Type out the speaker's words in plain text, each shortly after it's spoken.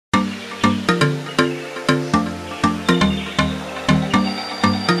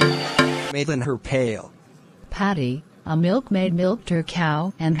away in her pail. Patty, a milkmaid, milked her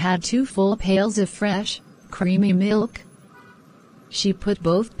cow and had 2 full pails of fresh, creamy milk. She put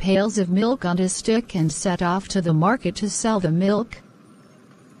both pails of milk on a stick and set off to the market to sell the milk.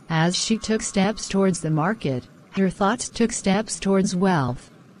 As she took steps towards the market, her thoughts took steps towards wealth.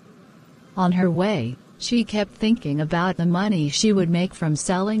 On her way, she kept thinking about the money she would make from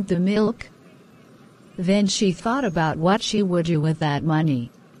selling the milk. Then she thought about what she would do with that money.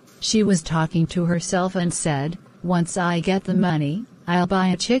 She was talking to herself and said, "Once I get the money, I'll buy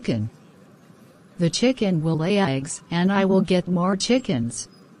a chicken. The chicken will lay eggs, and I will get more chickens.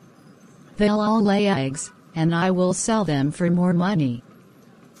 They'll all lay eggs, and I will sell them for more money.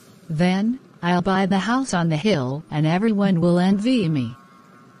 Then, I'll buy the house on the hill, and everyone will envy me."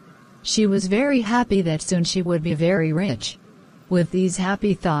 She was very happy that soon she would be very rich. With these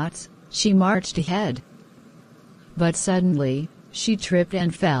happy thoughts, she marched ahead. But suddenly, she tripped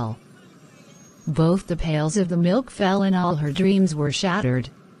and fell. Both the pails of the milk fell and all her dreams were shattered.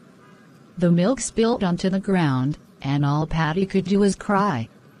 The milk spilled onto the ground, and all Patty could do was cry.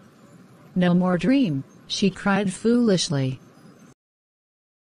 "No more dream," she cried foolishly.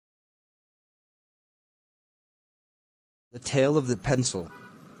 The Tale of the Pencil.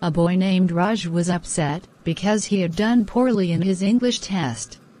 A boy named Raj was upset because he had done poorly in his English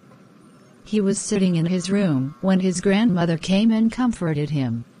test. He was sitting in his room when his grandmother came and comforted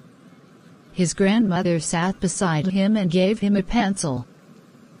him. His grandmother sat beside him and gave him a pencil.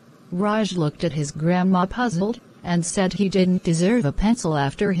 Raj looked at his grandma puzzled, and said he didn't deserve a pencil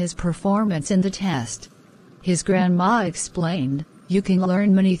after his performance in the test. His grandma explained, "You can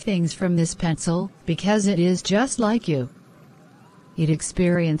learn many things from this pencil, because it is just like you. It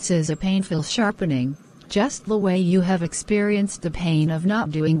experiences a painful sharpening, just the way you have experienced the pain of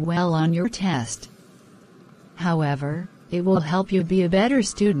not doing well on your test. However, it will help you be a better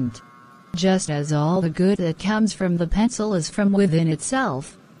student. Just as all the good that comes from the pencil is from within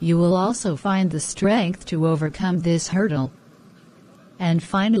itself, you will also find the strength to overcome this hurdle. And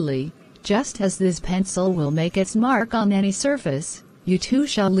finally, just as this pencil will make its mark on any surface, you too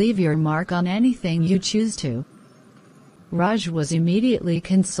shall leave your mark on anything you choose to." Raj was immediately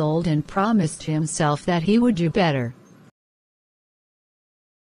consoled and promised himself that he would do better.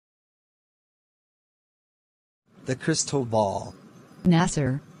 The Crystal Ball.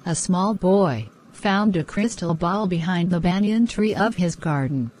 Nasser, a small boy, found a crystal ball behind the banyan tree of his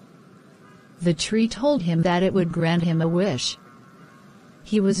garden. The tree told him that it would grant him a wish.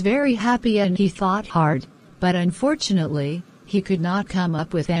 He was very happy and he thought hard, but unfortunately, he could not come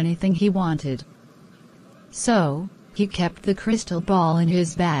up with anything he wanted. So, he kept the crystal ball in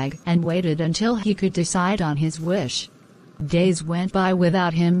his bag and waited until he could decide on his wish. Days went by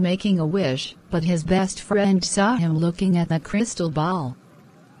without him making a wish, but his best friend saw him looking at the crystal ball.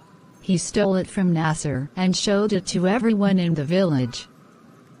 He stole it from Nasser and showed it to everyone in the village.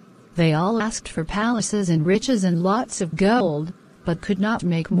 They all asked for palaces and riches and lots of gold, but could not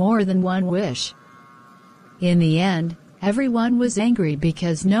make more than one wish. In the end, everyone was angry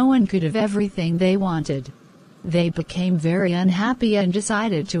because no one could have everything they wanted. They became very unhappy and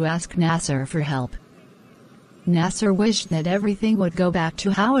decided to ask Nasser for help. Nasser wished that everything would go back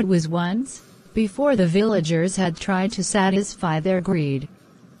to how it was once, before the villagers had tried to satisfy their greed.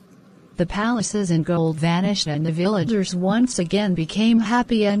 The palaces and gold vanished and the villagers once again became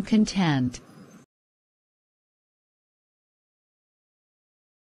happy and content.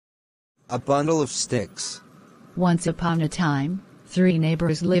 A Bundle of Sticks. Once upon a time, 3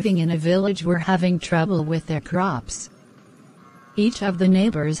 neighbors living in a village were having trouble with their crops. Each of the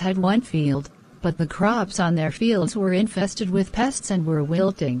neighbors had one field, but the crops on their fields were infested with pests and were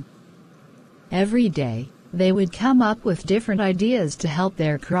wilting. Every day, they would come up with different ideas to help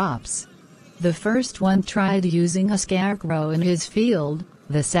their crops. The first one tried using a scarecrow in his field,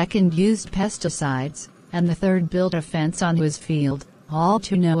 the second used pesticides, and the third built a fence on his field, all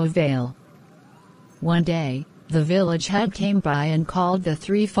to no avail. One day, the village head came by and called the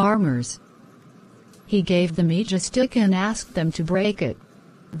 3 farmers. He gave them each a stick and asked them to break it.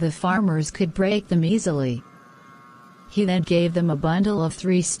 The farmers could break them easily. He then gave them a bundle of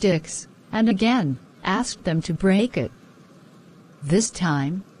 3 sticks, and again, asked them to break it. This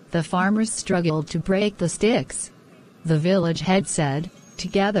time, the farmers struggled to break the sticks. The village head said,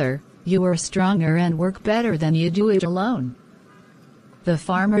 "Together, you are stronger and work better than you do it alone." The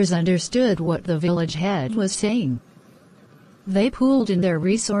farmers understood what the village head was saying. They pooled in their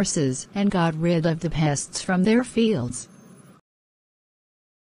resources and got rid of the pests from their fields.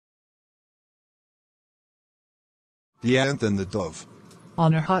 The Ant and the Dove.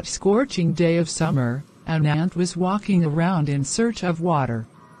 On a hot scorching day of summer, an ant was walking around in search of water.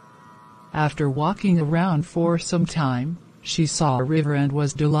 After walking around for some time, she saw a river and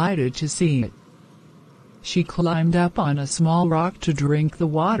was delighted to see it. She climbed up on a small rock to drink the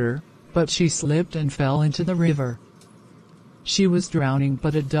water, but she slipped and fell into the river. She was drowning,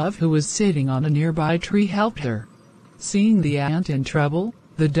 but a dove who was sitting on a nearby tree helped her. Seeing the ant in trouble,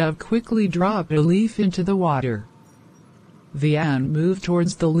 the dove quickly dropped a leaf into the water. The ant moved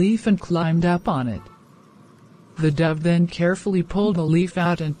towards the leaf and climbed up on it. The dove then carefully pulled the leaf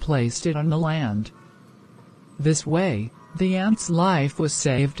out and placed it on the land. This way, the ant's life was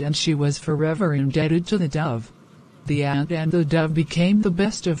saved and she was forever indebted to the dove. The ant and the dove became the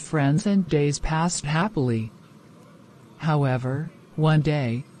best of friends and days passed happily. However, one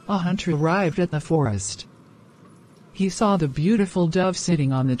day, a hunter arrived at the forest. He saw the beautiful dove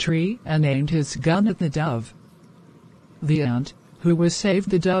sitting on the tree and aimed his gun at the dove. The ant, who was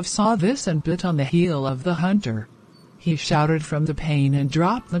saved the dove, saw this and bit on the heel of the hunter. He shouted from the pain and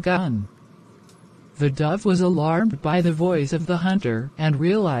dropped the gun. The dove was alarmed by the voice of the hunter and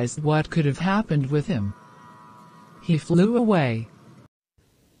realized what could have happened with him. He flew away.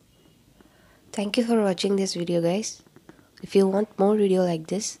 Thank you for watching this video, guys. If you want more video like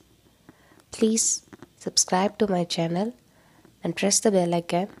this, please subscribe to my channel and press the bell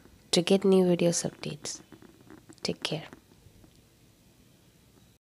icon to get new videos updates. Take care.